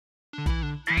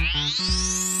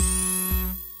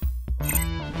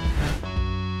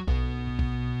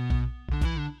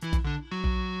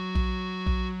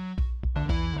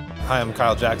Hi, I'm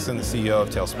Kyle Jackson, the CEO of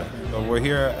Talespin. We're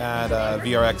here at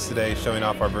VRX today showing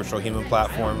off our virtual human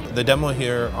platform. The demo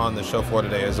here on the show floor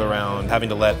today is around having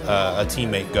to let a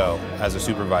teammate go as a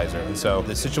supervisor. And so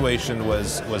the situation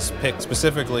was picked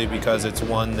specifically because it's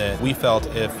one that we felt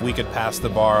if we could pass the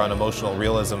bar on emotional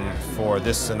realism for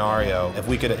this scenario, if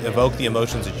we could evoke the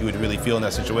emotions that you would really feel in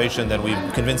that situation, then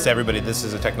we've convinced everybody this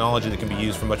is a technology that can be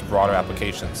used for much broader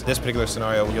applications. This particular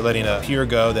scenario, you're letting a peer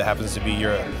go that happens to be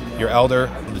your elder,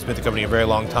 who's been with the company a very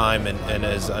long time and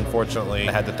has unfortunately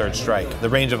had the third strike. The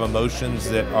range of emotions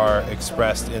that are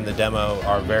expressed in the demo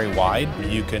are very wide.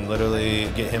 You can literally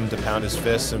get him to pound his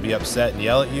fists and be upset and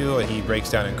yell at you, and he breaks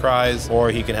down and cries,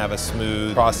 or he can have a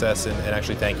smooth process and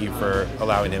actually thank you for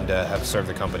allowing him to have served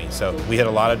the company. So we had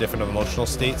a lot of different emotional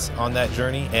states on that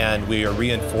journey, and we are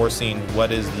reinforcing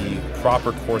what is the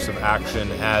proper course of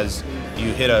action as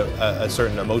you hit a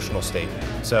certain emotional state.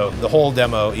 So the whole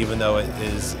demo, even though it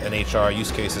is an HR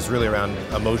use case, is really around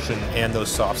emotion and those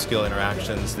soft skill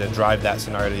interactions that drive that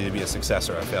scenario to be a success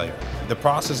or a failure. The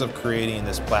process of creating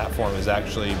this platform is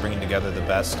actually bringing together the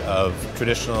best of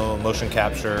traditional motion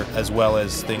capture as well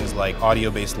as things like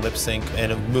audio-based lip sync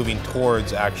and moving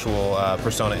towards actual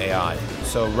persona AI.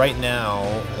 So right now,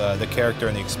 the character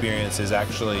and the experience is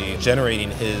actually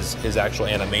generating his actual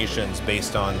animations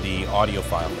based on the audio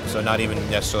file. So not even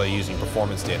necessarily using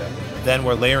performance data. Then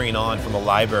we're layering on from a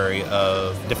library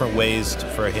of different ways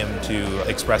for him to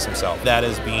express himself. That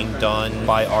is being done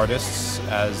by artists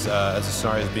as the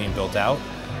scenario is being built out.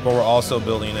 But we're also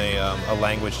building a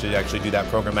language to actually do that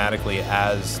programmatically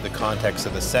as the context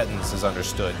of the sentence is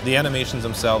understood. The animations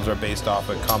themselves are based off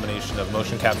a combination of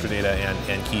motion capture data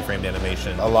and keyframed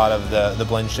animation. A lot of the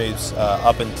blend shapes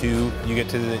up until you get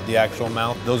to the actual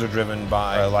mouth, those are driven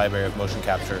by a library of motion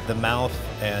capture. The mouth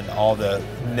and all the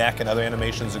neck and other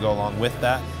animations that go along with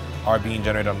that are being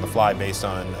generated on the fly based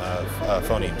on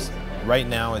phonemes. Right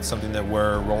now, it's something that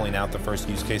we're rolling out the first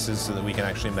use cases so that we can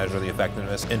actually measure the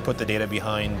effectiveness and put the data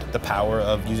behind the power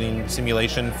of using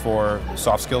simulation for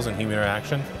soft skills and human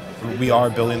interaction. We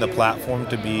are building the platform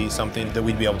to be something that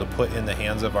we'd be able to put in the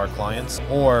hands of our clients,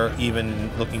 or even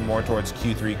looking more towards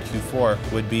Q3,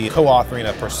 Q4, would be co-authoring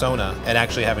a persona and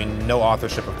actually having no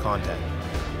authorship of content.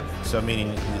 So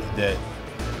meaning that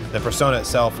the persona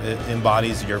itself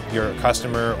embodies your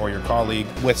customer or your colleague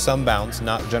with some bounds,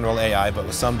 not general AI, but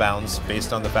with some bounds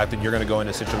based on the fact that you're going to go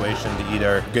into a situation to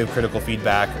either give critical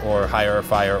feedback or hire or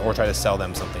fire or try to sell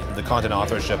them something. The content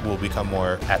authorship will become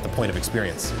more at the point of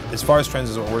experience. As far as trends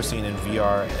is what we're seeing in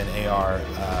VR and AR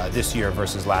this year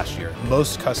versus last year.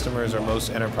 Most customers or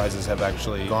most enterprises have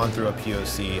actually gone through a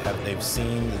POC, they've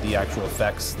seen the actual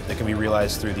effects that can be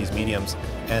realized through these mediums,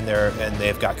 and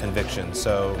they've got conviction.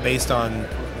 So based on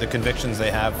the convictions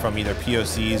they have from either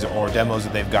POCs or demos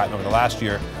that they've gotten over the last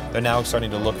year, they're now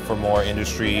starting to look for more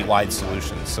industry-wide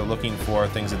solutions. So looking for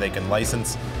things that they can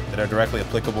license that are directly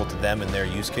applicable to them and their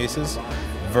use cases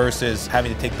versus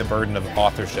having to take the burden of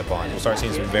authorship on. We'll start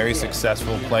seeing some very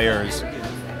successful players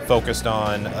focused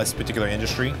on a particular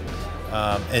industry,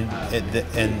 and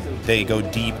they go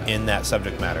deep in that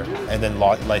subject matter and then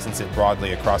license it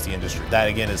broadly across the industry. That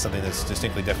again is something that's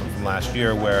distinctly different from last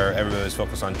year where everybody was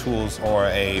focused on tools or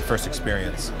a first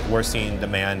experience. We're seeing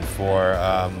demand for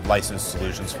licensed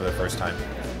solutions for the first time.